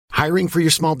Hiring for your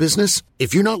small business?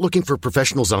 If you're not looking for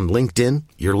professionals on LinkedIn,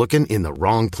 you're looking in the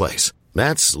wrong place.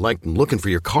 That's like looking for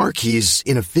your car keys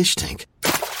in a fish tank.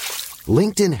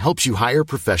 LinkedIn helps you hire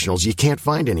professionals you can't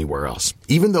find anywhere else,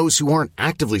 even those who aren't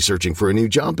actively searching for a new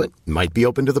job but might be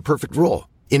open to the perfect role.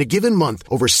 In a given month,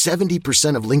 over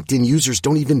 70% of LinkedIn users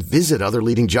don't even visit other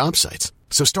leading job sites.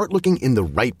 So start looking in the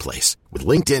right place. With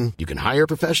LinkedIn, you can hire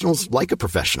professionals like a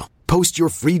professional. Post your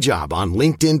free job on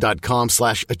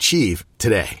linkedin.com/achieve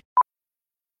today.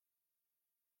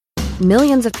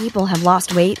 Millions of people have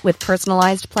lost weight with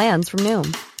personalized plans from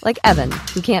Noom. Like Evan,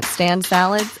 who can't stand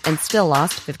salads and still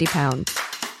lost 50 pounds.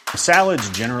 Salads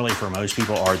generally for most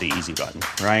people are the easy button,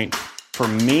 right? For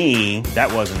me,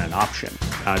 that wasn't an option.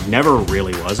 I never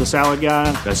really was a salad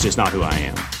guy. That's just not who I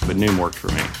am. But Noom worked for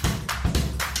me.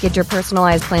 Get your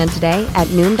personalized plan today at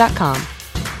Noom.com.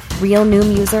 Real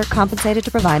Noom user compensated to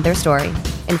provide their story.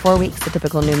 In 4 weeks, the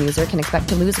typical Noom user can expect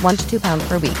to lose 1 to 2 pounds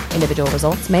per week. Individual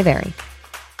results may vary.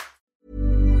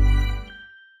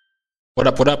 What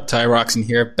up? Ty Roxon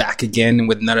here, back again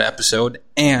with another episode.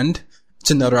 And it's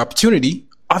another opportunity,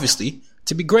 obviously,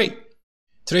 to be great.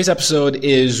 Today's episode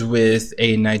is with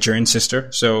a Nigerian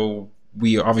sister. So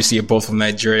we obviously are both from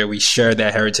Nigeria. We share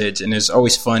that heritage, and it's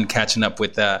always fun catching up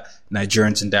with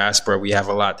Nigerians in diaspora. We have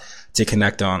a lot to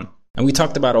connect on. And we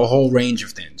talked about a whole range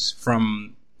of things,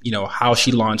 from, how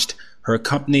she launched her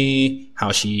company,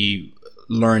 how she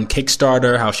learned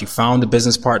Kickstarter, how she found a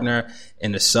business partner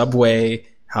in the subway,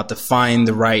 how to find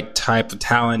the right type of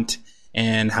talent,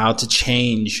 and how to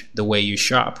change the way you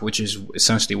shop, which is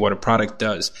essentially what a product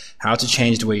does. How to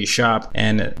change the way you shop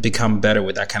and become better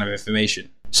with that kind of information.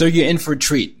 So you're in for a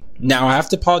treat. Now, I have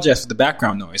to apologize for the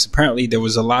background noise. Apparently, there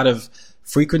was a lot of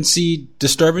frequency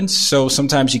disturbance, so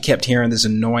sometimes you kept hearing this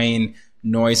annoying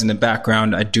noise in the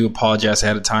background. I do apologize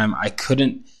ahead of time. I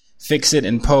couldn't fix it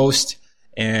in post,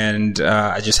 and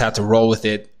I just had to roll with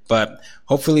it. But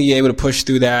hopefully you're able to push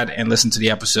through that and listen to the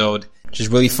episode, which is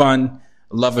really fun.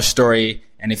 Love her story.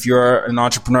 And if you're an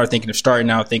entrepreneur thinking of starting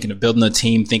out, thinking of building a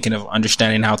team, thinking of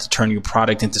understanding how to turn your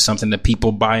product into something that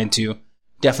people buy into,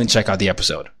 definitely check out the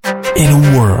episode. In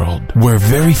a world where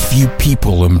very few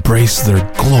people embrace their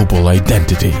global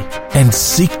identity and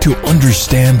seek to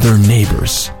understand their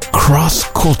neighbors,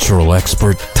 cross-cultural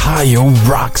expert Tayo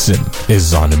Roxon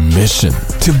is on a mission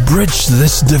to bridge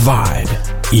this divide.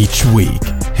 Each week,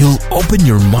 he'll open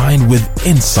your mind with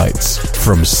insights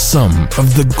from some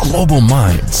of the global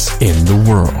minds in the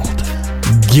world.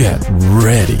 Get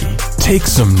ready, take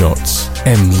some notes,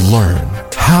 and learn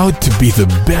how to be the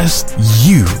best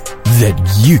you that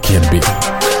you can be.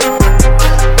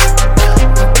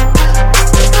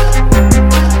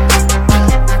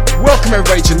 Welcome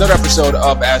everybody to another episode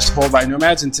of As Told by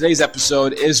Nomads, and today's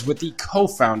episode is with the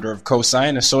co-founder of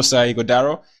Cosign, Esosa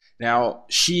Ighodaro. Now,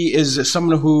 she is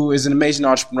someone who is an amazing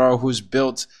entrepreneur who's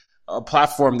built a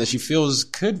platform that she feels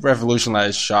could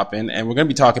revolutionize shopping, and we're going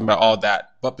to be talking about all that.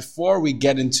 But before we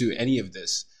get into any of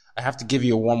this, I have to give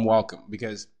you a warm welcome,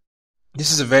 because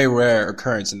this is a very rare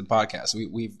occurrence in the podcast.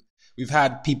 We've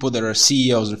had people that are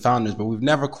CEOs and founders, but we've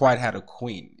never quite had a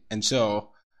queen. And so,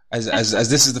 as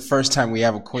this is the first time we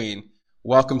have a queen,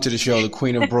 welcome to the show, the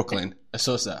Queen of Brooklyn,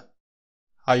 Esosa.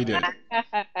 How you doing?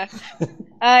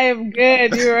 I am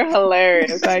good. You are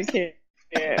hilarious. I can't.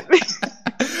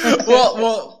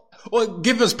 Well,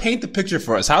 paint the picture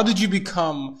for us. How did you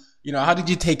become, how did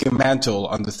you take a mantle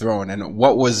on the throne, and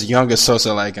what was young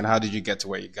Esosa like, and how did you get to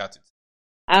where you got to?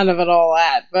 I don't know about all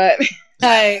that, but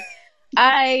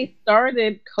I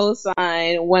started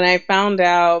Cosign when I found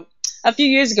out a few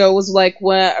years ago. It was like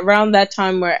around that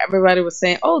time where everybody was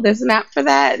saying, "Oh, there's an app for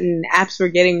that," and apps were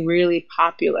getting really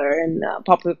popular in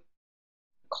popular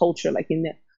culture, like in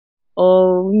the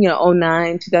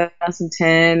 2009,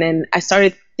 2010, and I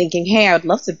started thinking, "Hey, I would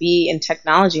love to be in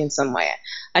technology in some way."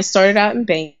 I started out in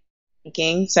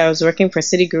banking, so I was working for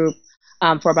Citigroup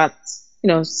for about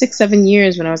 6-7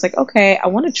 years when I was like, okay, I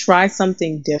want to try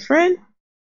something different.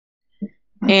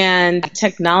 And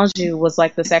technology was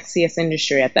like the sexiest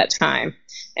industry at that time.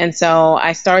 And so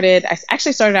I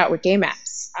actually started out with game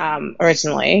apps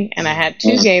originally, and I had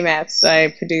 2 game apps I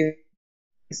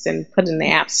produced and put in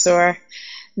the App Store.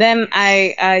 Then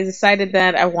I decided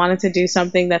that I wanted to do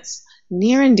something that's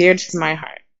near and dear to my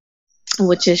heart,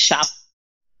 which is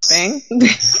shopping.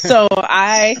 So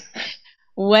I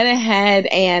went ahead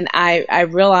and I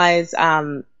realized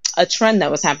a trend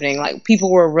that was happening. Like,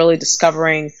 people were really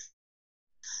discovering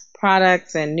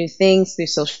products and new things through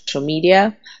social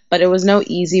media, but it was no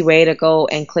easy way to go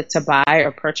and click to buy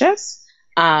or purchase.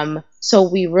 So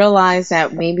we realized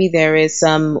that maybe there is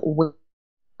some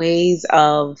ways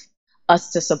of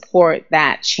us to support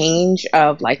that change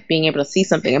of like being able to see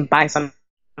something and buy something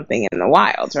in the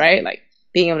wild, right? Like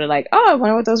being able to like, oh, I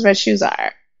wonder what those red shoes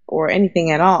are, or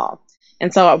anything at all.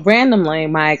 And so randomly,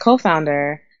 my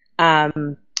co-founder,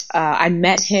 I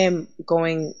met him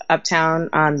going uptown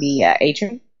on the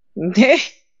atrium.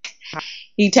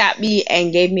 He tapped me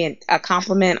and gave me a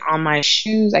compliment on my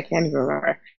shoes. I can't even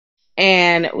remember.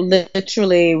 And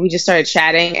literally, we just started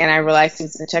chatting, and I realized he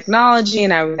was in technology,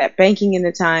 and I was at banking in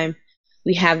the time.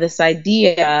 We have this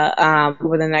idea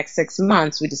over the next 6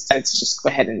 months. We decided to just go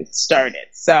ahead and start it.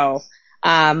 So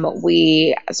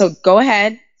go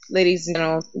ahead, ladies and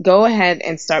gentlemen, go ahead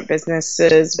and start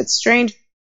businesses with strangers.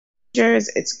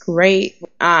 It's great.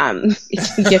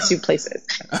 It gets you places.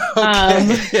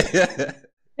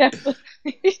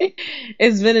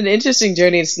 It's been an interesting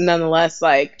journey nonetheless,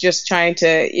 like just trying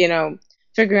to,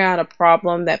 figure out a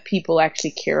problem that people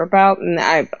actually care about. And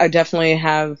I definitely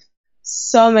have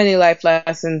so many life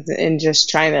lessons in just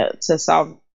trying to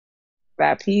solve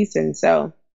that piece. And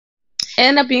so it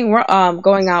ended up being,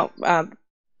 going out,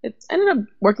 it ended up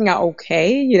working out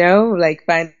okay, like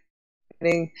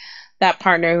finding that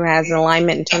partner who has an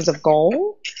alignment in terms of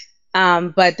goal.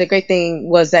 But the great thing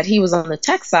was that he was on the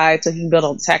tech side, so he built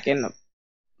all the tech in the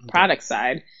product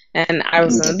side, and I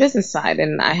was on the business side,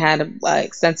 and I had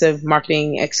extensive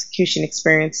marketing execution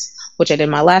experience, which I did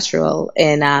my last role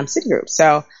in Citigroup.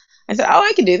 So I said, oh,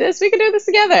 I can do this. We can do this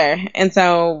together. And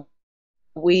so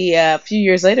we, a few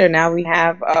years later, now we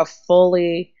have a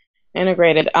fully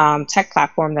integrated tech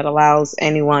platform that allows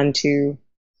anyone to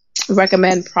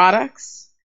recommend products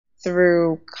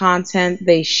through content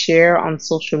they share on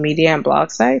social media and blog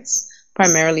sites,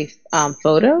 primarily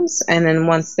photos. And then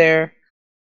once their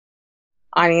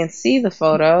audience see the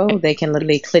photo, they can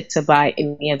literally click to buy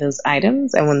any of those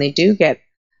items. And when they do get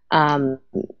the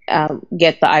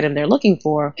item they're looking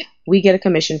for, we get a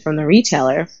commission from the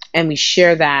retailer, and we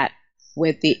share that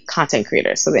with the content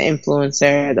creator. So the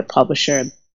influencer, the publisher,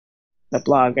 the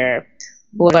blogger,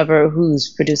 whoever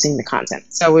who's producing the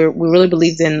content. So we really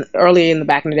believed early in the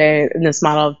back in the day in this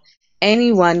model of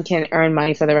anyone can earn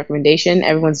money for the recommendation.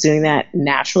 Everyone's doing that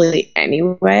naturally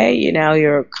anyway.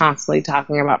 You're constantly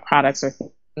talking about products or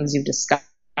things you've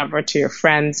discovered to your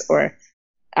friends or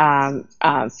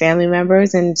family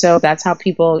members. And so that's how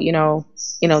people,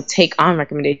 take on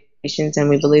recommendations. And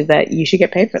we believe that you should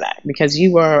get paid for that because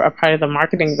you were a part of the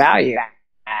marketing value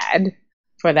add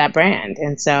for that brand.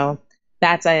 And so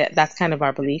that's kind of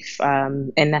our belief.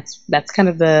 And that's kind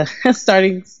of the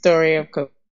starting story of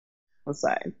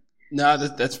Cosign. No,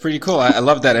 that's pretty cool. I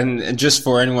love that. And just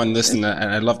for anyone listening, and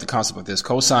I love the concept of this,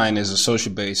 Cosign is a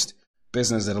social-based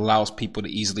business that allows people to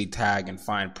easily tag and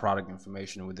find product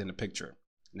information within a picture.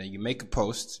 And then you make a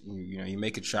post, you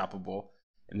make it shoppable,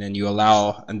 and then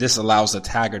this allows the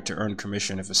tagger to earn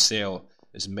commission if a sale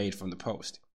is made from the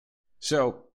post.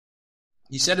 So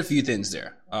you said a few things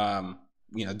there.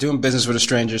 Doing business with a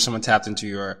stranger, someone tapped into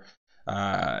your,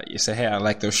 you say, hey, I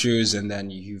like those shoes. And then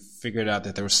you figured out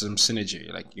that there was some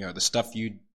synergy, like, the stuff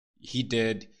he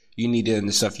did, you needed, and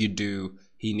the stuff you do,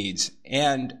 he needs.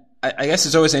 And I guess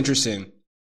it's always interesting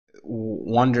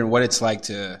wondering what it's like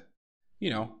to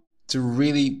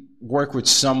really work with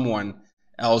someone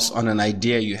else on an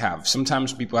idea you have.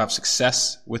 Sometimes people have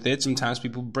success with it. Sometimes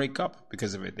people break up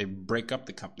because of it. They break up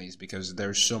the companies because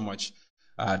there's so much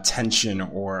tension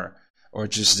or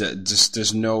just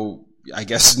there's no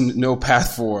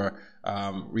path for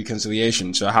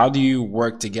reconciliation. So how do you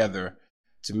work together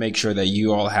to make sure that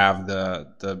you all have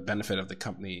the benefit of the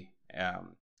company at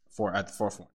the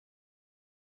forefront?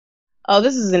 Oh,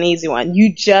 this is an easy one.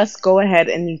 You just go ahead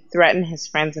and you threaten his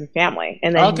friends and family,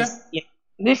 and then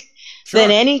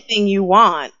then anything you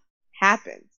want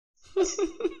happens.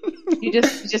 You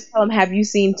just tell them, have you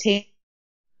seen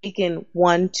Taken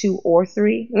 1, 2, or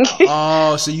 3?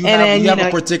 Oh, so you have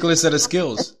a particular set of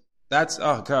skills. That's,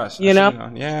 oh gosh.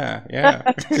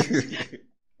 Yeah.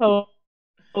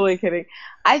 Totally kidding.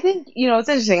 I think, it's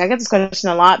interesting. I get this question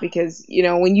a lot because,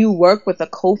 when you work with a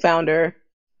co-founder,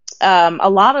 a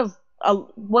lot of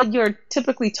what you're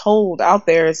typically told out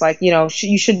there is like,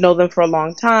 you should know them for a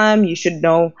long time. You should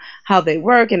know how they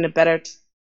work and the better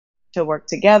to work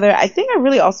together. I think I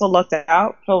really also lucked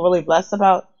out, feel really blessed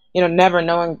about, never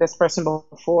knowing this person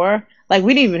before. Like,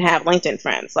 we didn't even have LinkedIn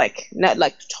friends, not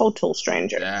like total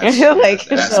stranger.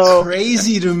 That's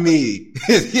crazy to me.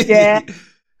 Yeah.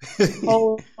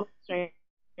 Total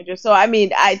stranger. So, I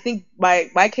think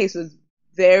my case was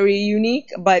very unique,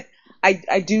 but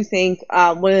I do think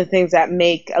one of the things that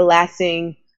make a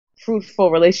lasting,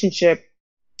 fruitful relationship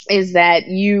is that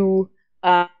you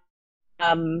have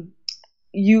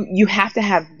to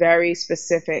have very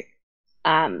specific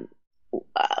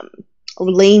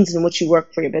lanes in which you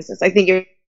work for your business. I think it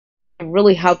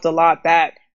really helped a lot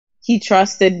that he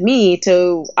trusted me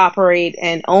to operate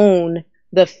and own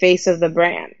the face of the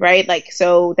brand, right? Like,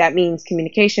 so that means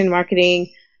communication,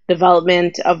 marketing,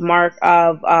 development of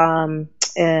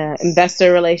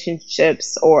investor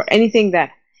relationships, or anything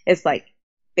that is like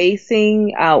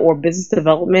facing or business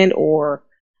development or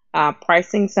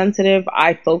pricing sensitive,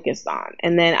 I focused on.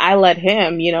 And then I let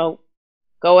him,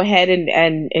 go ahead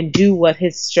and do what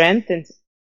his strength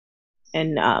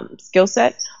and skill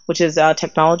set, which is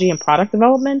technology and product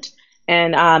development,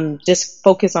 and just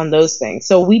focus on those things.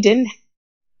 So we didn't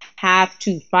have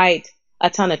to fight a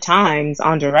ton of times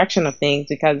on direction of things,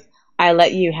 because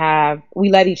we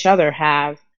let each other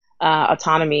have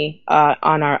autonomy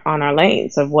on our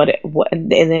lanes of what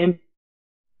the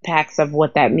impacts of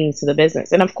what that means to the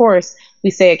business. And of course,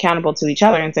 we stay accountable to each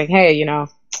other and say, hey,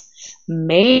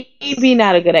 maybe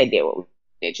not a good idea what we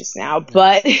did just now,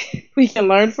 but we can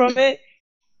learn from it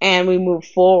and we move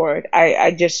forward.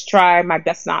 I just try my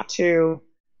best not to,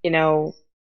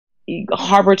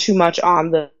 harbor too much on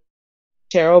the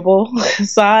terrible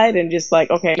side, and just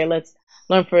like, okay, let's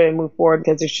learn from it and move forward,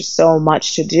 because there's just so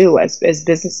much to do as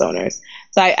business owners.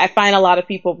 So I find a lot of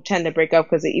people tend to break up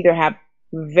because they either have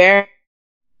very,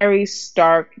 very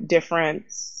stark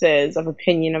differences of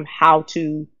opinion of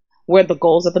where the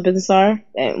goals of the business are.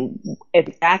 And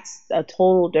if that's a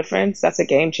total difference, that's a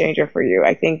game changer for you.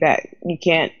 I think that you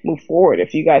can't move forward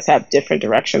if you guys have different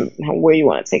directions where you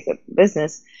want to take the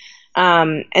business.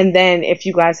 And then if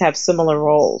you guys have similar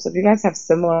roles,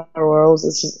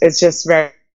 it's just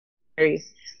very,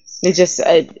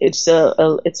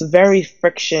 it's very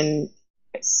friction,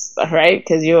 right?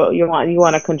 Because you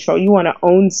want to control, you want to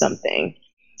own something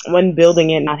when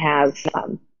building it, not have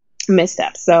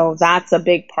missteps. So that's a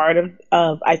big part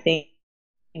of I think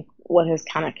what has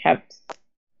kind of kept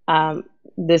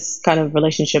this kind of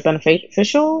relationship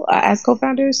beneficial as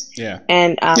co-founders,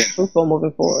 and fruitful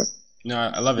moving forward. No,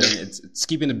 I love it. It's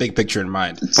keeping the big picture in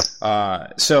mind.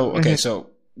 So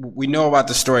we know about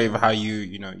the story of how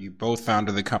you both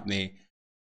founded the company.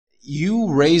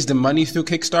 You raised the money through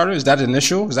Kickstarter. Is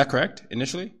that correct?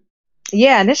 Initially?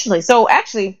 Yeah, initially. So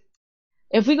actually,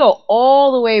 if we go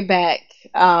all the way back,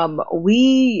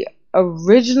 we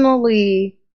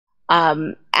originally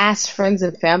asked friends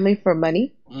and family for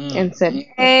money and said,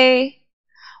 hey,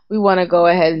 we want to go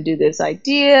ahead and do this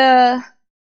idea.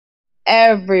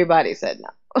 Everybody said no.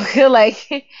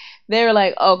 Like, they were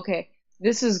like, okay,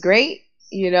 this is great,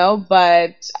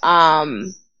 but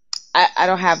I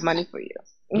don't have money for you.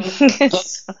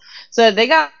 So they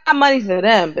got money for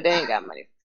them, but they ain't got money.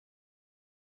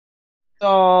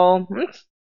 So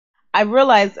I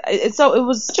realized it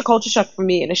was such a culture shock for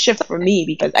me and a shift for me,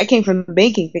 because I came from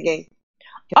banking thinking,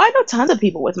 I know tons of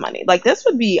people with money. Like, this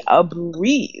would be a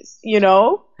breeze,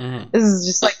 Mm-hmm. This is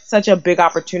just like such a big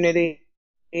opportunity.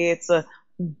 It's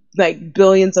like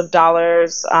billions of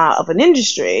dollars of an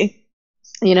industry.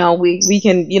 We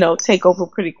can, take over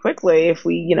pretty quickly if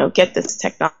we, get this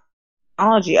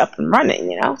technology up and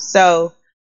running, So,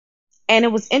 and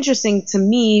it was interesting to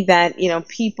me that,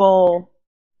 people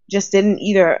just didn't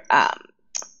either,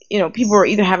 people were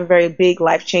either having very big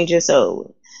life changes.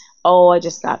 So, I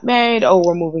just got married.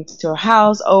 We're moving to a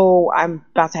house. I'm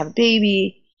about to have a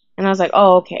baby. And I was like,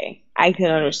 okay. I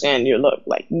can understand you look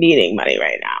like needing money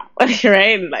right now,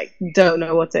 right? And like, don't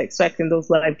know what to expect in those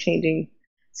life-changing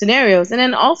scenarios. And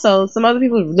then also, some other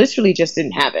people literally just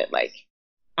didn't have it. Like,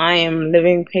 I am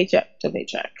living paycheck to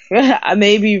paycheck. I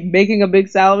may be making a big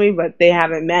salary, but they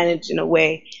haven't managed in a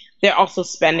way. They're also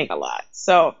spending a lot.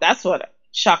 So that's what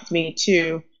shocked me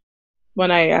too when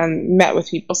I met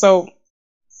with people. So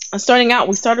we started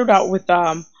out with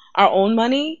our own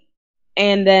money.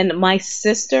 And then my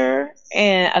sister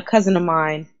and a cousin of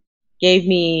mine gave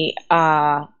me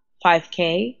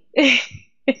 $5,000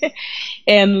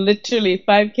 and literally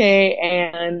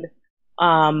 $5,000, and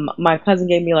my cousin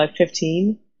gave me like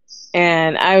 $15,000,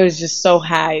 and I was just so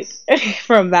hyped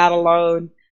from that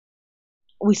alone.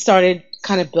 We started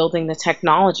kind of building the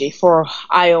technology for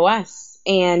iOS,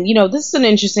 and this is an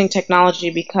interesting technology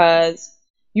because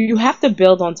you have to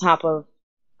build on top of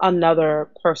another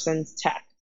person's tech.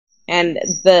 And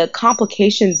the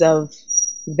complications of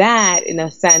that, in a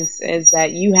sense, is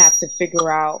that you have to figure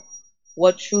out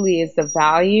what truly is the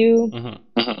value.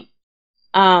 Mm-hmm.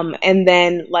 And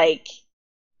then, like,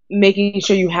 making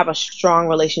sure you have a strong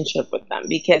relationship with them,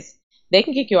 because they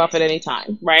can kick you off at any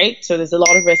time, right? So there's a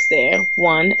lot of risk there,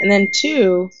 one. And then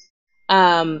two,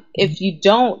 if you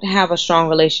don't have a strong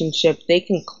relationship, they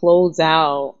can close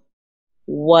out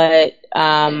what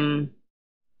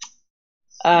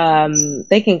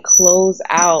they can close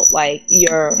out like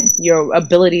your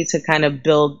ability to kind of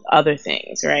build other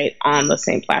things, right, on the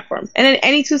same platform. And in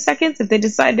any 2 seconds, if they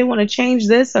decide they want to change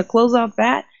this or close off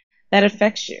that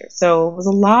affects you. So it was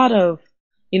a lot of,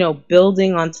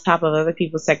 building on top of other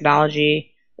people's technology,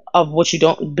 of what you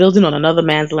don't, building on another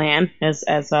man's land,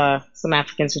 as some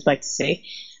Africans would like to say.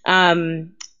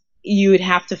 You would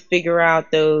have to figure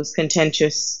out those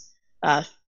contentious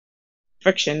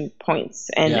friction points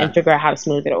and figure out how to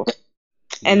smooth it over.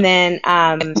 Yeah. And then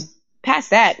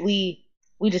past that, we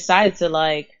decided to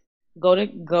like go to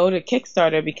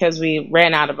Kickstarter because we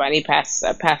ran out of money past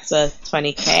the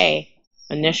 $20K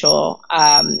initial,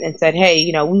 and said, hey,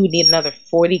 we would need another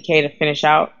 $40K to finish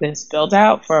out this build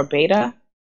out for a beta.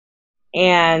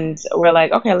 And we're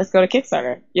like, okay, let's go to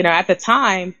Kickstarter. At the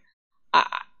time,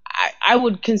 I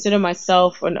would consider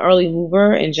myself an early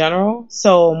mover in general.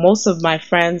 So most of my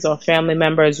friends or family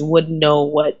members would know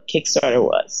what Kickstarter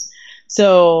was.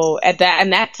 So at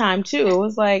that time too, it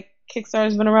was like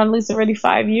Kickstarter's been around at least already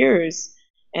 5 years.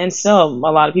 And still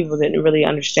a lot of people didn't really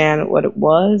understand what it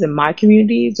was in my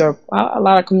communities, or a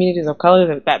lot of communities of color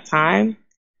at that time.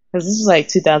 Because this was like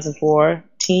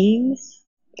 2014.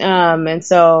 And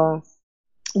so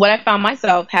what I found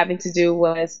myself having to do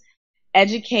was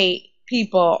educate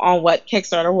people on what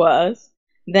Kickstarter was,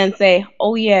 then say,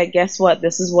 oh yeah, guess what?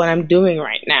 This is what I'm doing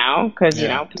right now. Because,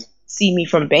 people see me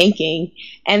from banking.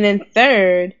 And then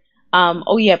third,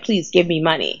 oh yeah, please give me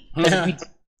money.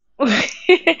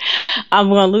 I'm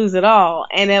going to lose it all.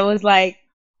 And it was like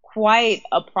quite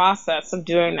a process of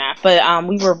doing that. But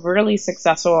we were really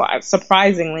successful,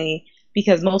 surprisingly,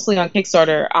 because mostly on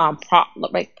Kickstarter,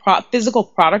 physical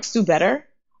products do better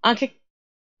on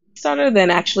Kickstarter than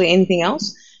actually anything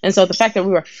else. And so the fact that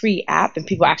we were a free app and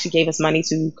people actually gave us money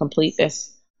to complete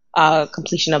this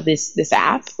completion of this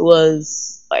app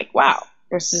was like, wow,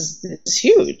 this is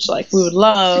huge. Like, we would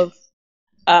love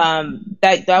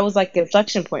that was like the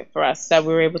inflection point for us, that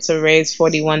we were able to raise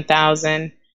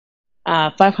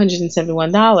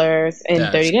 $41,571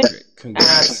 in 30 days. Great.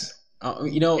 Congrats.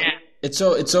 It's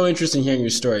so interesting hearing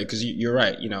your story, because you're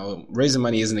right. Raising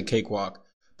money isn't a cakewalk.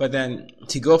 But then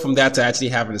to go from that to actually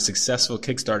having a successful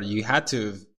Kickstarter, you had to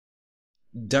have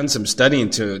done some studying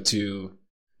to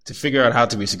figure out how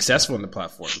to be successful in the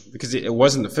platform, because it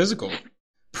wasn't a physical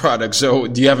product. So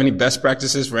do you have any best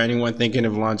practices for anyone thinking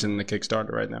of launching the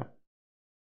Kickstarter right now?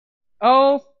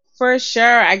 Oh, for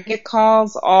sure. I get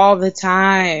calls all the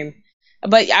time.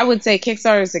 But I would say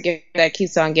Kickstarter is the gift that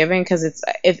keeps on giving, because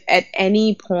if at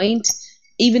any point,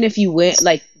 even if you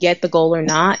get the goal or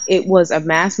not, it was a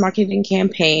mass marketing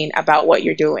campaign about what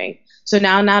you're doing. So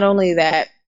now not only that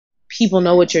people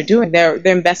know what you're doing, they're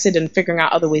invested in figuring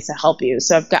out other ways to help you.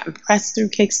 So I've gotten press through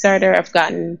Kickstarter. I've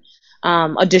gotten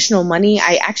additional money.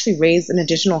 I actually raised an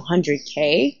additional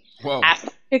 $100K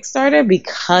after Kickstarter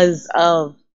because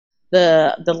of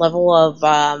the level of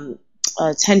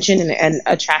attention and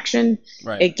attraction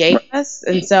it gave us.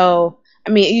 And so, I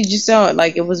mean, you just saw it,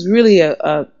 like, it was really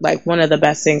like one of the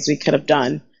best things we could have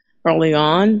done early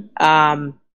on.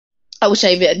 I wish I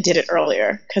even did it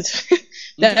earlier, because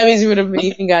that means we would have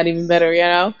even got even better,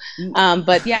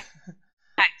 But yeah,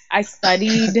 I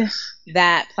studied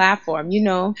that platform,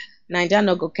 Naija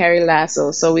no go carry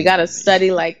lasso. So we got to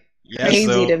study like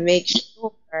crazy to make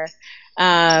sure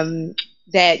that,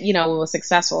 it was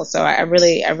successful. So I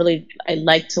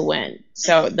like to win.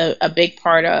 So a big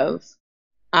part of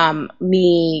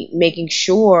me making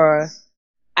sure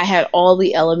I had all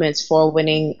the elements for a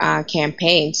winning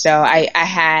campaign. So I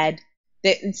had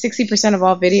 60% of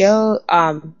all videos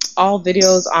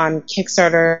on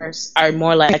Kickstarter are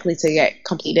more likely to get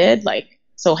completed.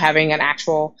 So having an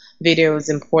actual video is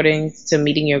important to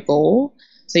meeting your goal.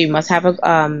 So you must have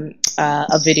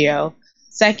a video.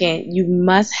 Second, you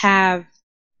must have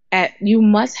a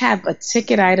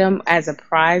ticket item as a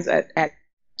prize at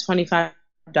 $25,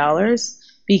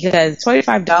 because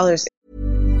 $25.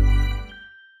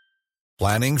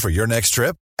 Planning for your next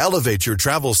trip? Elevate your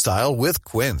travel style with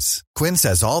Quince. Quince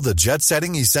has all the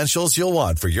jet-setting essentials you'll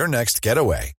want for your next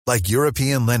getaway, like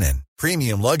European linen,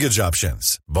 premium luggage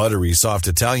options, buttery soft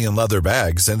Italian leather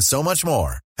bags, and so much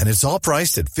more. And it's all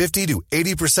priced at 50 to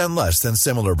 80% less than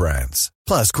similar brands.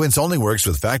 Plus, Quince only works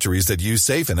with factories that use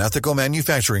safe and ethical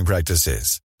manufacturing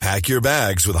practices. Pack your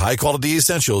bags with high-quality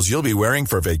essentials you'll be wearing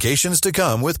for vacations to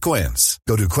come with Quince.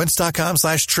 Go to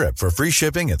quince.com/trip for free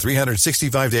shipping and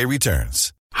 365-day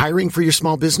returns. Hiring for your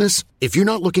small business? If you're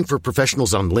not looking for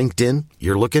professionals on LinkedIn,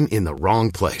 you're looking in the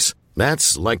wrong place.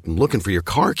 That's like looking for your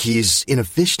car keys in a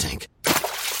fish tank.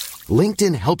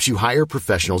 LinkedIn helps you hire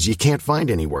professionals you can't find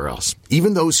anywhere else,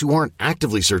 even those who aren't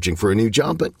actively searching for a new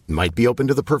job but might be open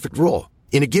to the perfect role.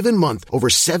 In a given month, over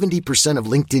 70% of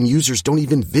LinkedIn users don't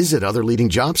even visit other leading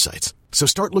job sites. So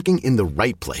start looking in the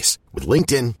right place. With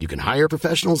LinkedIn, you can hire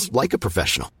professionals like a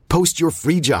professional. Post your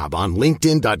free job on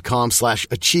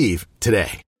linkedin.com/achieve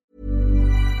today.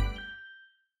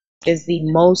 Is the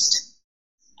most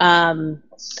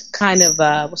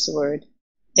what's the word?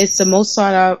 It's the most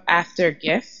sought after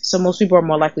gift. So most people are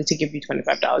more likely to give you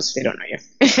 $25 if they don't know you,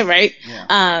 right?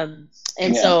 Yeah.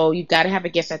 So you got to have a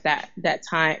gift at that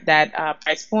time,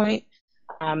 price point.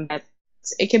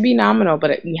 It can be nominal,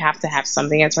 but you have to have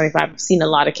something at 25. I've seen a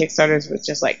lot of Kickstarters with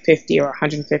just like 50 or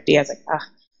 150. I was like,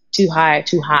 too high.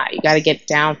 You got to get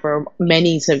down for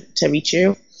many to reach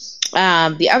you.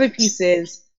 The other piece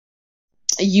is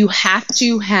you have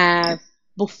to have,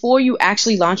 before you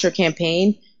actually launch your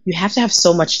campaign, you have to have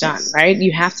so much done, right?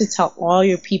 You have to tell all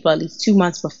your people at least 2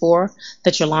 months before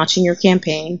that you're launching your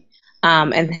campaign,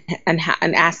 and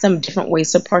ask them different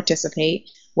ways to participate,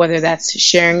 whether that's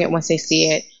sharing it once they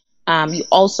see it. You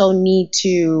also need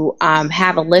to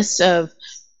have a list of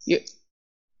your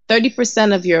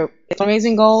 30% of your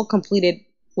fundraising goal completed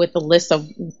with a list of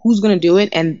who's going to do it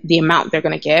and the amount they're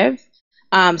going to give,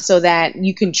 so that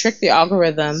you can trick the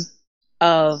algorithm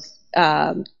of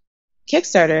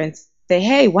Kickstarter and say,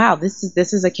 hey, wow, this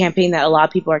is a campaign that a lot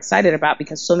of people are excited about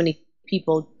because so many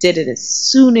people did it as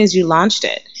soon as you launched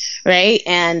it, right?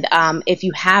 And if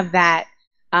you have that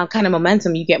kind of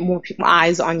momentum, you get more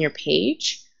eyes on your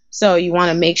page. So you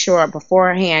want to make sure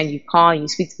beforehand you call and you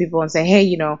speak to people and say,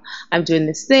 hey, I'm doing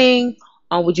this thing.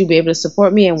 Would you be able to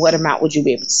support me? And what amount would you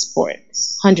be able to support?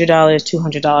 $100,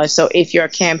 $200. So if your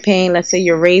campaign, let's say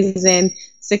you're raising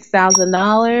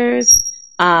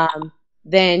 $6,000,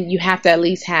 then you have to at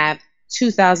least have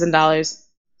 $2,000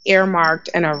 earmarked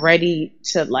and are ready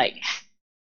to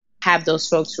have those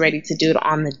folks ready to do it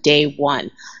on the day one.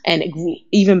 And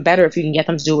even better if you can get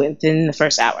them to do it within the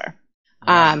first hour.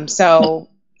 So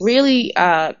really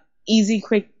easy,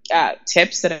 quick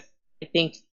tips that I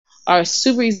think are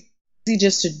super easy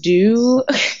just to do,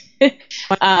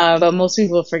 but most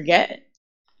people forget.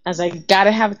 I was like,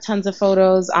 gotta have tons of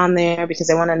photos on there because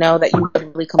they want to know that you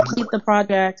really complete the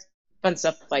project, fun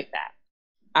stuff like that.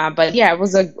 But yeah, it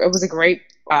was a great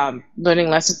learning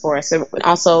lesson for us. It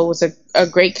also was a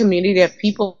great community of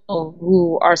people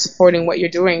who are supporting what you're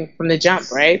doing from the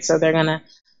jump, right? So they're gonna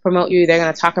promote you, they're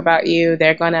gonna talk about you,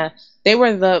 they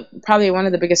were probably one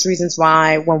of the biggest reasons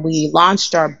why when we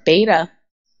launched our beta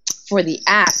for the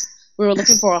app, we were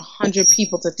looking for 100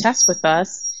 people to test with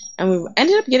us, and we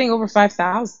ended up getting over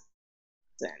 5,000.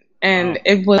 And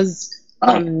it was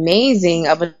amazing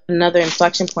of another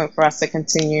inflection point for us to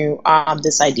continue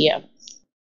this idea.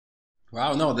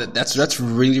 Wow, no, that's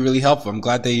really, really helpful. I'm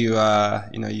glad that you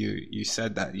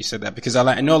said that. You said that because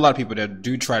I know a lot of people that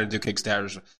do try to do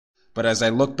Kickstarters, but as I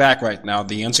look back right now,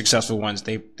 the unsuccessful ones,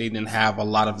 they didn't have a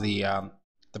lot of the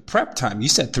prep time. You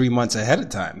said 3 months ahead of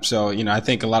time. So, I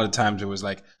think a lot of times it was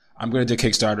like, I'm going to do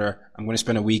Kickstarter. I'm going to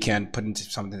spend a weekend putting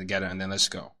something together and then let's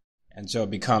go. And so it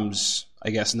becomes,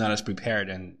 I guess, not as prepared,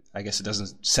 and I guess it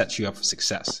doesn't set you up for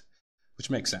success,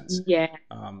 which makes sense. Yeah.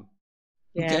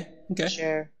 Okay.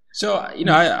 Sure. So,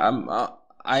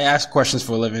 I ask questions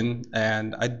for a living,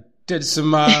 and I did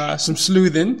some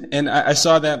sleuthing, and I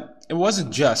saw that it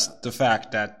wasn't just the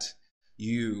fact that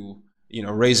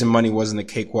raising money wasn't a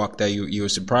cakewalk that you were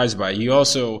surprised by. You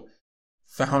also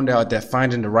found out that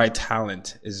finding the right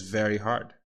talent is very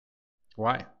hard.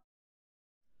 Why?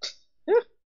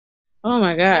 Oh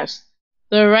my gosh.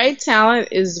 The right talent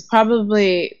is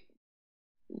probably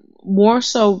more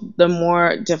so the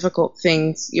more difficult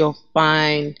things you'll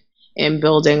find in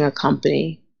building a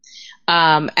company,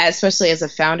 especially as a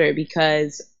founder,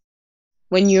 because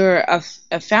when you're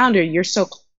a founder, you're so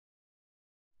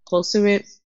close to it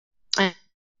and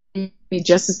be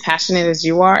just as passionate as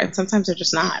you are, and sometimes they're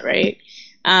just not, right?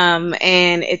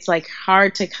 And it's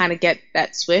hard to kind of get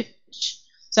that switch.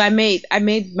 So I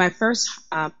made my first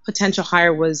potential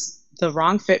hire was the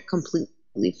wrong fit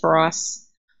completely for us,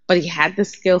 but he had the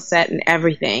skill set and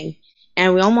everything,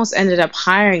 and we almost ended up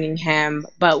hiring him,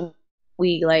 but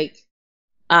we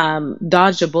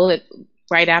dodged a bullet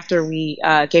right after we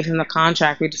gave him the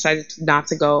contract. We decided not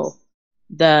to go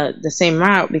the same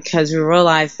route because we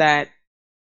realized that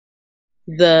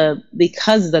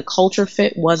because the culture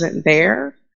fit wasn't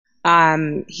there,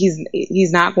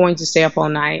 he's not going to stay up all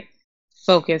night,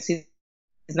 focus. He's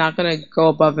not going to go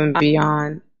above and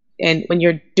beyond. And when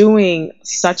you're doing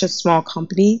such a small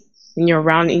company and you're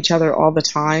around each other all the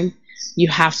time, you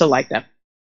have to like that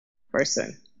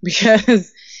person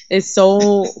because it's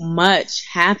so much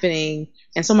happening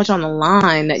and so much on the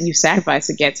line that you sacrifice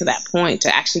to get to that point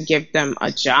to actually give them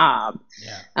a job.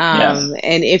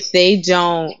 And if they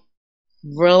don't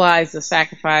realize the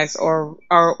sacrifice or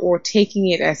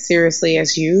taking it as seriously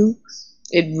as you,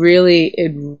 it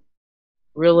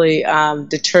really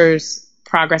deters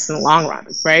progress in the long run,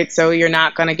 right? So you're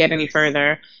not going to get any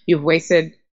further. You've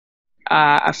wasted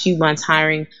a few months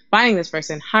finding this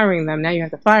person, hiring them. Now you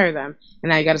have to fire them, and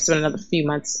now you got to spend another few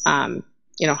months,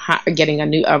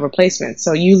 getting a replacement.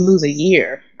 So you lose a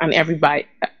year on every bad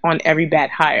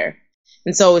hire,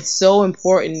 and so it's so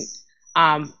important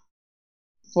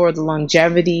for the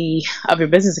longevity of your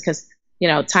business because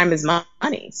time is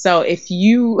money. So if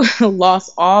you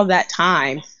lost all that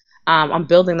time on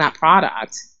building that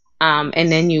product,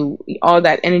 and then all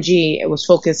that energy was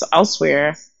focused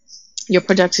elsewhere, your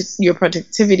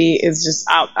productivity is just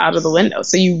out of the window.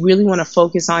 So you really want to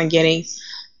focus on getting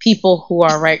people who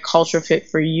are right culture fit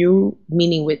for you,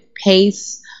 meaning with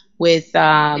pace, with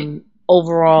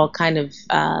overall kind of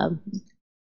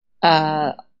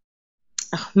I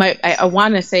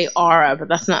want to say aura, but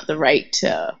that's not the right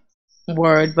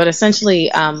word. But essentially,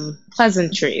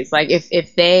 pleasantries. Like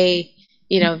if they,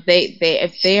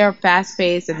 if they are fast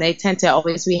paced and they tend to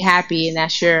always be happy, and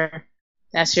that's your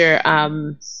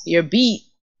beat,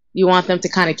 you want them to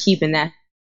kind of keep in that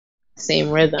same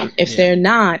rhythm. If they're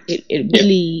not, it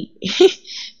really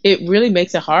it really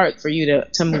makes it hard for you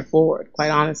to move forward,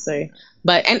 quite honestly.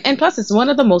 But and plus it's one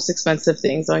of the most expensive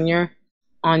things on your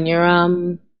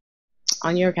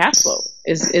cash flow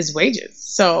is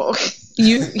wages. So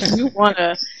you want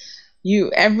to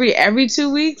every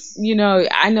 2 weeks,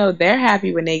 I know they're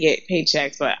happy when they get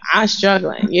paychecks, but I'm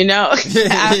struggling,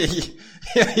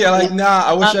 Yeah, like, nah,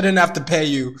 I wish I didn't have to pay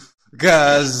you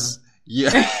because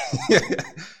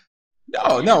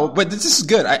No, but this is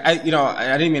good. I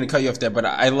didn't mean to cut you off there, but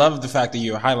I love the fact that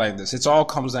you highlight this. It all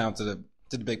comes down to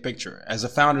the big picture. As a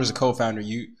founder, as a co-founder,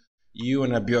 you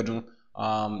and Abiodun,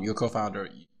 your co-founder,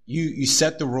 you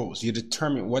set the rules. You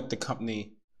determine what the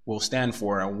company will stand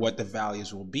for and what the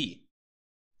values will be.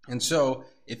 And so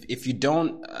if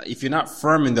you're not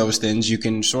firm in those things, you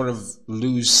can sort of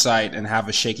lose sight and have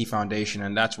a shaky foundation,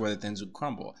 and that's where the things will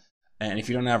crumble. And if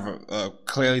you don't have a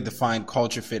clearly defined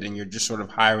culture fit and you're just sort of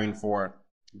hiring for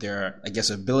their, I guess,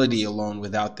 ability alone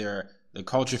without the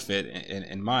culture fit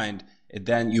in mind,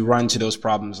 then you run into those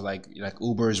problems like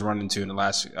Uber has run into in the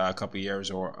last couple of years,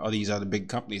 or all these other big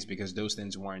companies, because those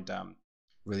things weren't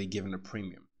really given a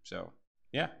premium. So,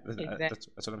 yeah, that's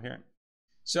what I'm hearing.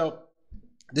 So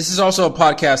this is also a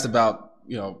podcast about,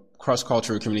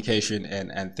 cross-cultural communication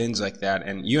and things like that.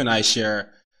 And you and I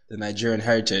share the Nigerian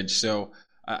heritage. So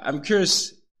I'm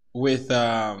curious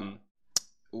I'm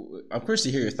curious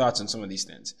to hear your thoughts on some of these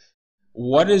things.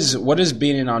 What has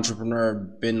being an entrepreneur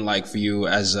been like for you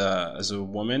as a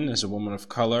woman of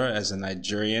color, as a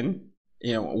Nigerian?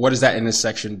 What has that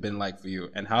intersection been like for you,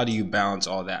 and how do you balance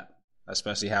all that,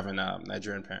 especially having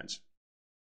Nigerian parents?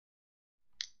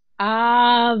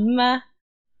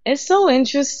 It's so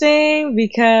interesting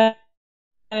because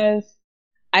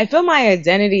I feel my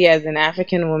identity as an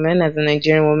African woman, as a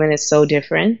Nigerian woman, is so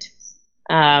different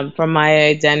from my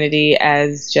identity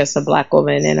as just a Black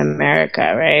woman in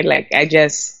America, right? Like, I do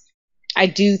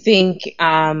think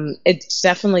it's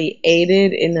definitely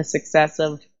aided in the success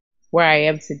of where I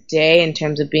am today in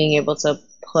terms of being able to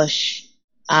push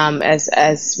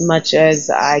as much as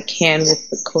I can with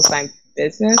the cosign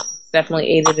business. It's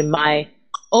definitely aided in my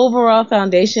overall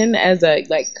foundation as a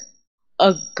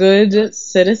good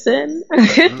citizen.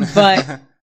 But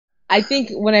I think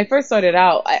when I first started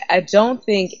out, I don't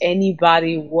think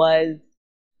anybody was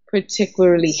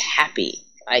particularly happy,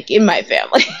 like, in my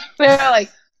family. They're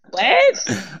like, what?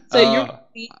 So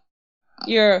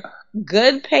your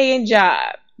good paying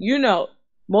job,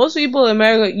 most people in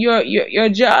America, your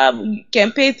job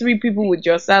can pay 3 people with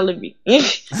your salary.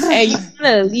 And you're going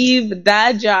to leave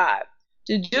that job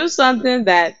to do something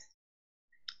that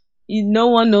no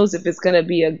one knows if it's going to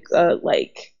be a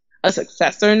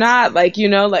success or not.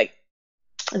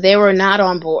 They were not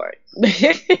on board.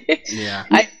 Yeah.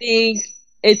 I think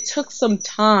it took some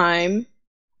time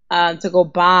to go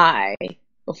by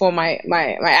before my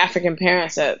African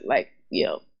parents had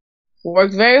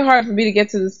worked very hard for me to get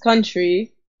to this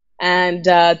country and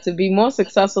to be more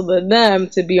successful than them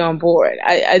to be on board.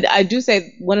 I do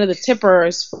say one of the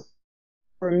tippers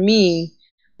for me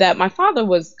that my father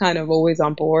was kind of always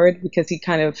on board because he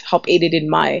kind of helped aided in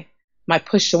my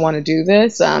push to want to do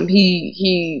this.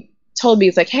 He told me,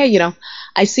 it's like, hey,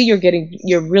 I see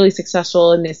you're really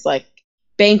successful in this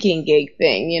banking gig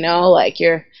thing,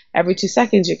 you're every 2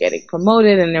 seconds you're getting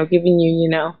promoted and they're giving you,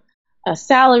 a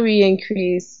salary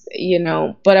increase,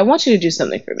 but I want you to do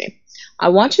something for me. I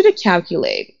want you to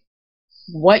calculate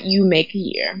what you make a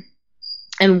year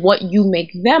and what you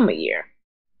make them a year,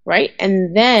 right?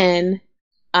 And then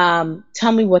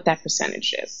tell me what that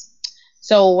percentage is.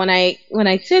 So when I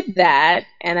did that,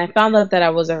 and I found out that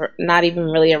I was not even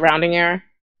really a rounding error,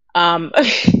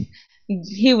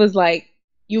 he was like,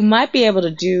 you might be able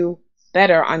to do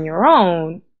better on your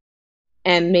own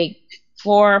and make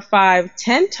 4, 5,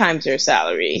 10 times your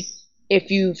salary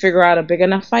if you figure out a big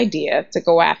enough idea to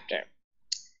go after.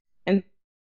 And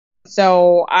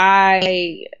so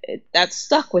that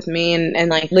stuck with me, and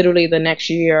like literally the next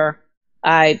year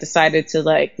I decided to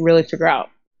like really figure out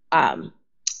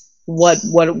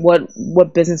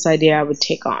what business idea I would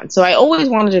take on. So I always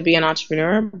wanted to be an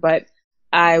entrepreneur, but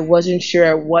I wasn't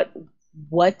sure what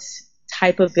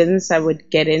type of business I would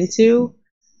get into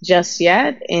just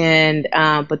yet. And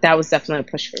but that was definitely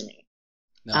a push for me.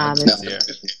 No,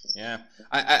 yeah.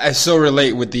 I so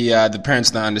relate with the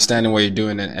parents not understanding what you're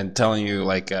doing and telling you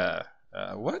like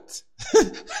what?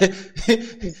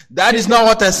 That is not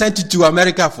what I sent you to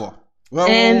America for.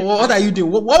 Well, what are you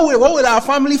doing? What would our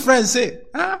family friends say?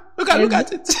 Huh? Look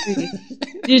at it.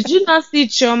 Did you not see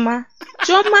Choma?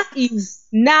 Choma is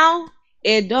now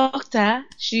a doctor.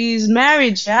 She's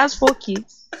married. She has 4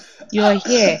 kids. You're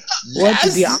here. What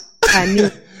to be on?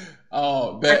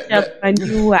 Oh,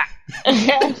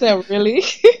 So really?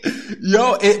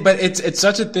 But it's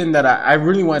such a thing that I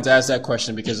really wanted to ask that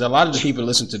question, because a lot of the people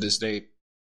listen to this,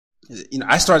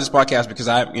 I started this podcast because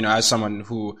as someone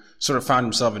who sort of found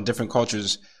himself in different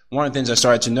cultures, one of the things I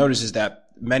started to notice is that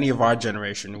many of our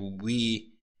generation,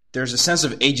 there's a sense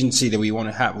of agency that we want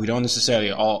to have. We don't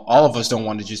necessarily, all of us don't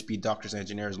want to just be doctors,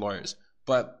 engineers, lawyers,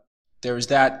 but there's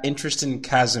that interesting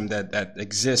chasm that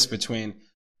exists between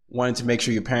wanting to make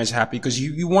sure your parents are happy because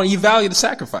you value the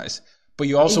sacrifice, but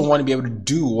you also want to be able to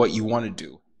do what you want to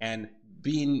do. And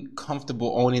being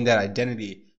comfortable owning that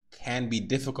identity can be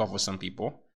difficult for some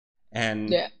people.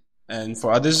 And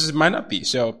for others, it might not be.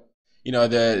 So,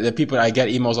 the people, I get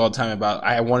emails all the time about,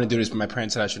 I want to do this, but my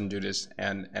parents said I shouldn't do this.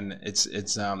 And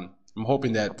it's I'm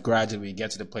hoping that gradually we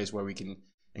get to the place where we can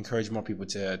encourage more people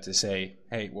to say,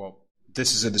 hey, well,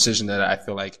 this is a decision that I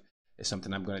feel like is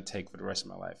something I'm going to take for the rest of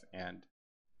my life. And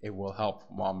it will help.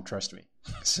 Mom, trust me.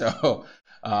 So,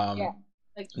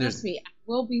 trust me, I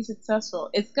will be successful.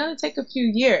 It's going to take a few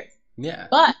years. Yeah.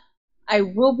 But I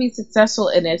will be successful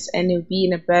in it, and it'll be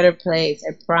in a better place.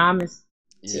 I promise.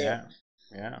 Yeah.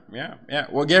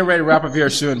 We're getting ready to wrap up here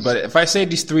soon, but if I say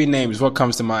these 3 names, what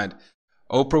comes to mind?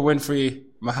 Oprah Winfrey,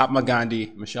 Mahatma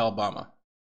Gandhi, Michelle Obama.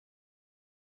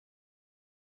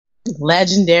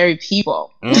 Legendary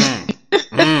people.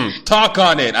 Talk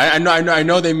on it. I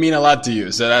know they mean a lot to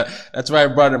you, so that's why I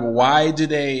brought them. Why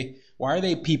are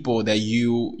they people that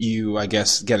you I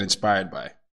guess get inspired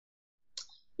by?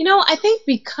 I think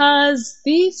because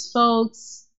these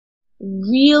folks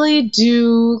really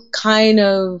do kind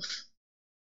of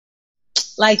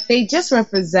like, they just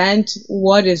represent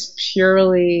what is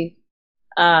purely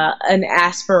an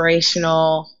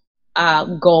aspirational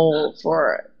goal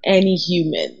for any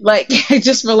human. Like, I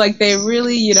just feel like they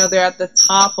really, they're at the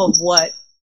top of what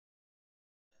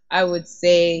I would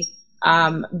say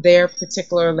their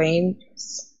particular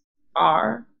lanes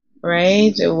are,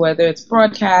 right? Whether it's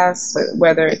broadcast,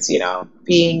 whether it's,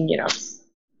 being,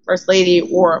 first lady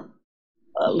or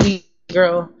a lead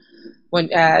girl. When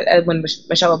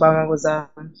Michelle Obama was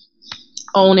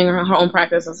owning her own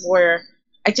practice as a lawyer,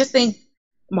 I just think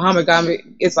Muhammad Gandhi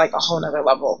is like a whole nother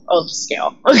level of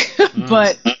scale.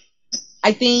 But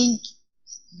I think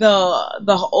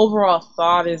the overall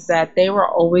thought is that they were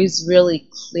always really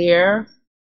clear.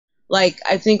 Like,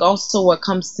 I think also what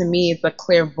comes to me is the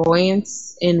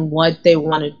clairvoyance in what they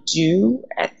want to do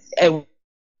at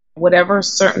whatever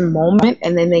certain moment,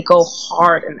 and then they go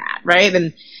hard in that, right?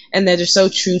 And they're just so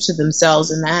true to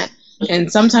themselves in that. And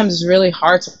sometimes it's really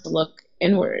hard to look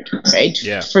inward, right?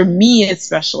 Yeah. For me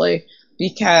especially,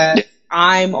 because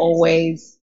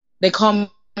they call me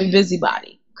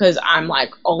busybody, because I'm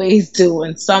like always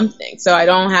doing something. So I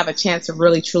don't have a chance to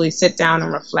really truly sit down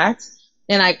and reflect.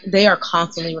 And they are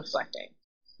constantly reflecting,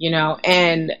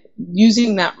 and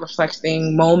using that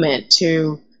reflecting moment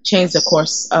to change the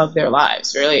course of their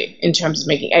lives, really, in terms of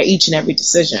making each and every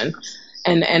decision,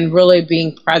 and really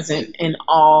being present in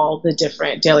all the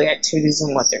different daily activities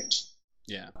and what they're doing.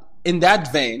 Yeah. In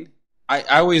that vein, I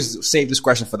always save this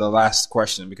question for the last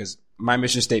question, because my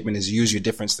mission statement is use your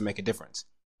difference to make a difference.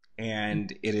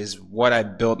 And it is what I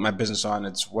built my business on.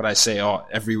 It's what I say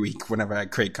every week whenever I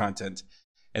create content.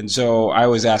 And so I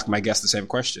always ask my guests the same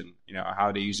question,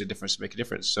 how they use their difference to make a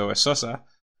difference. So Esosa,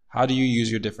 How do you use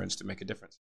your difference to make a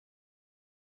difference?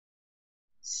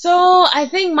 So I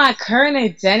think my current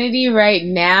identity right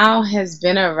now has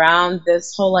been around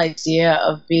this whole idea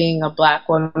of being a Black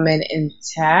woman in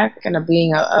tech and of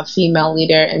being a female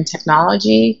leader in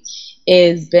technology.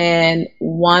 Has been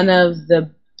one of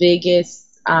the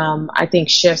biggest, I think,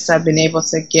 shifts I've been able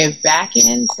to give back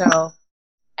in. So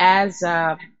as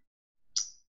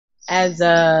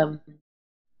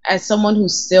someone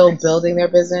who's still building their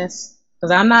business,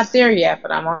 because I'm not there yet,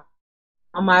 but I'm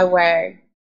on my way.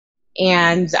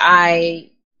 And I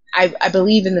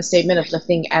believe in the statement of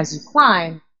lifting as you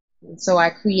climb. So I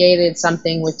created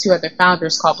something with 2 other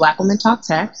founders called Black Women Talk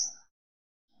Tech.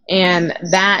 And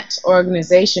that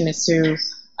organization is to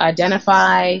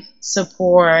identify,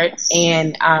 support,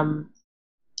 and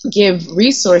give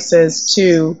resources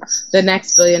to the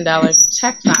next $1 billion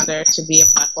tech founder to be a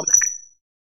Black woman.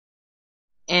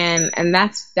 And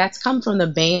that's come from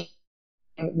the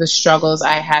struggles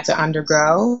I had to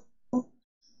undergo.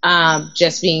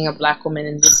 Just being a Black woman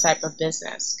in this type of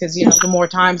business. Because, the more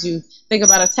times you think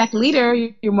about a tech leader,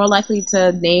 you're more likely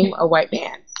to name a white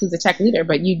man who's a tech leader,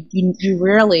 but you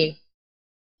rarely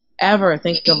ever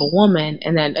think of a woman,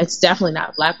 and then it's definitely not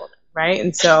a Black woman, right?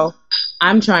 And so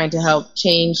I'm trying to help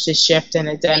change the shift and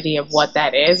identity of what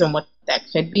that is and what that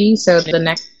could be, so the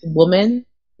next woman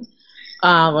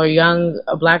or young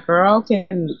Black girl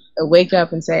can wake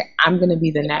up and say, I'm going to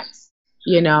be the next,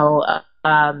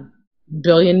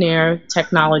 billionaire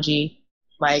technology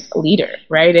leader,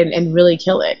 right? And really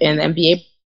kill it and be able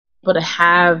to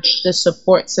have the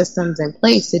support systems in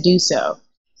place to do so,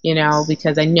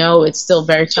 because I know it's still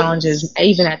very challenging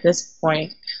even at this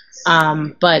point.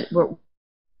 But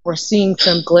we're seeing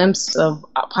some glimpse of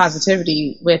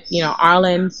positivity with,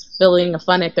 Arlen building a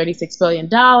fund at $36 billion,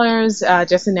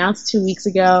 just announced 2 weeks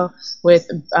ago with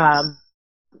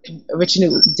Richard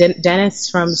Dennis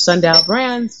from Sundial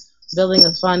Brands, building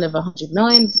a fund of $100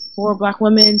 million for Black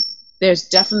women. There's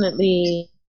definitely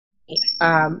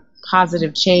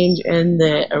positive change in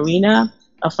the arena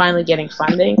of finally getting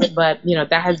funding, but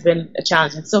that has been a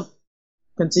challenge and still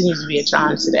continues to be a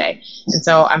challenge today. And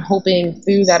so I'm hoping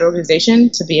through that organization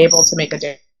to be able to make a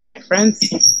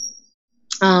difference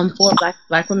for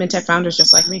Black women tech founders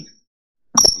just like me.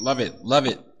 Love it.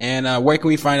 And where can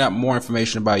we find out more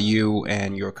information about you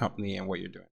and your company and what you're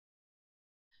doing?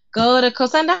 Go to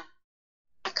cosign.com.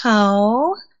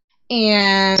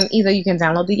 And either you can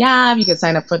download the app, you can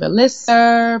sign up for the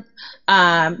listserv.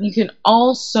 You can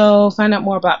also find out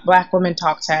more about Black Women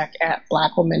Talk Tech at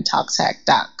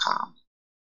blackwomentalktech.com.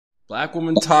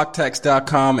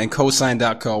 blackwomentalktech.com and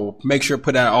cosign.co. We'll make sure to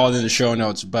put that all in the show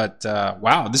notes. But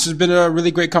wow, this has been a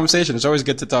really great conversation. It's always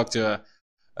good to talk to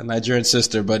a Nigerian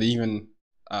sister, but even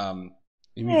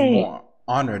more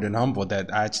honored and humbled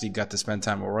that I actually got to spend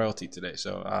time with royalty today.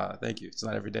 So thank you. It's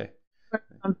not every day.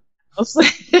 Thank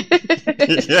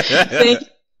you.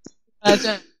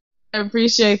 I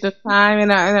appreciate the time,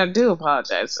 and I do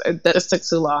apologize. That just took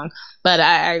too long, but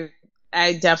I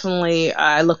definitely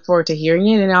look forward to hearing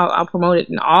it, and I'll promote it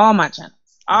in all my channels,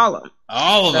 all of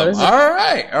them. All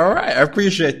right. I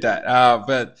appreciate that.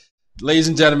 But ladies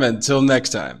and gentlemen, until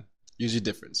next time, use your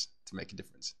difference to make a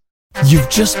difference. You've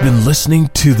just been listening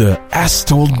to the As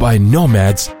Told by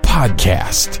Nomads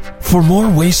podcast. For more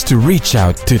ways to reach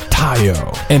out to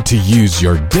Tayo and to use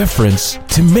your difference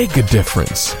to make a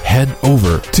difference, head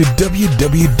over to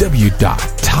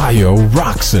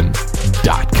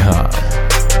www.tayoroxen.com.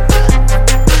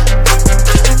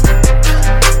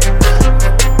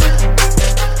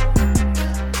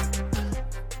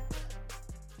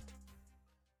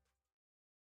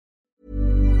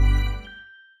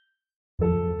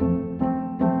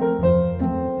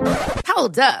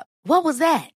 Hold up. What was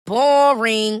that?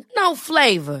 Boring. No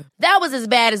flavor. That was as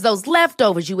bad as those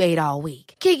leftovers you ate all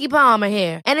week. Keke Palmer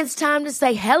here. And it's time to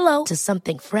say hello to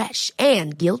something fresh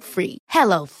and guilt-free.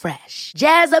 Hello Fresh.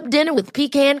 Jazz up dinner with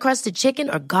pecan-crusted chicken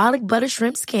or garlic butter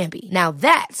shrimp scampi. Now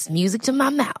that's music to my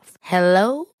mouth.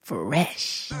 Hello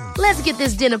Fresh. Let's get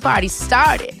this dinner party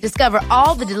started. Discover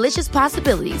all the delicious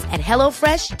possibilities at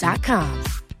HelloFresh.com.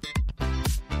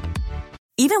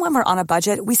 Even when we're on a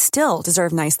budget, we still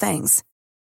deserve nice things.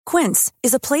 Quince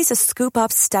is a place to scoop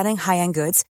up stunning high-end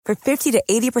goods for 50 to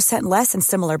 80% less than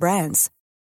similar brands.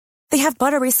 They have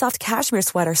buttery soft cashmere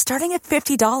sweaters starting at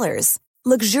 $50,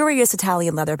 luxurious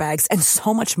Italian leather bags, and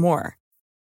so much more.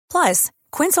 Plus,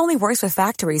 Quince only works with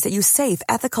factories that use safe,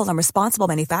 ethical, and responsible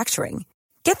manufacturing.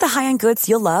 Get the high-end goods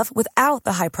you'll love without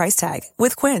the high price tag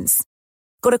with Quince.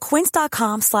 Go to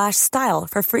quince.com/style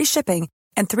for free shipping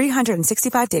and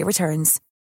 365-day returns.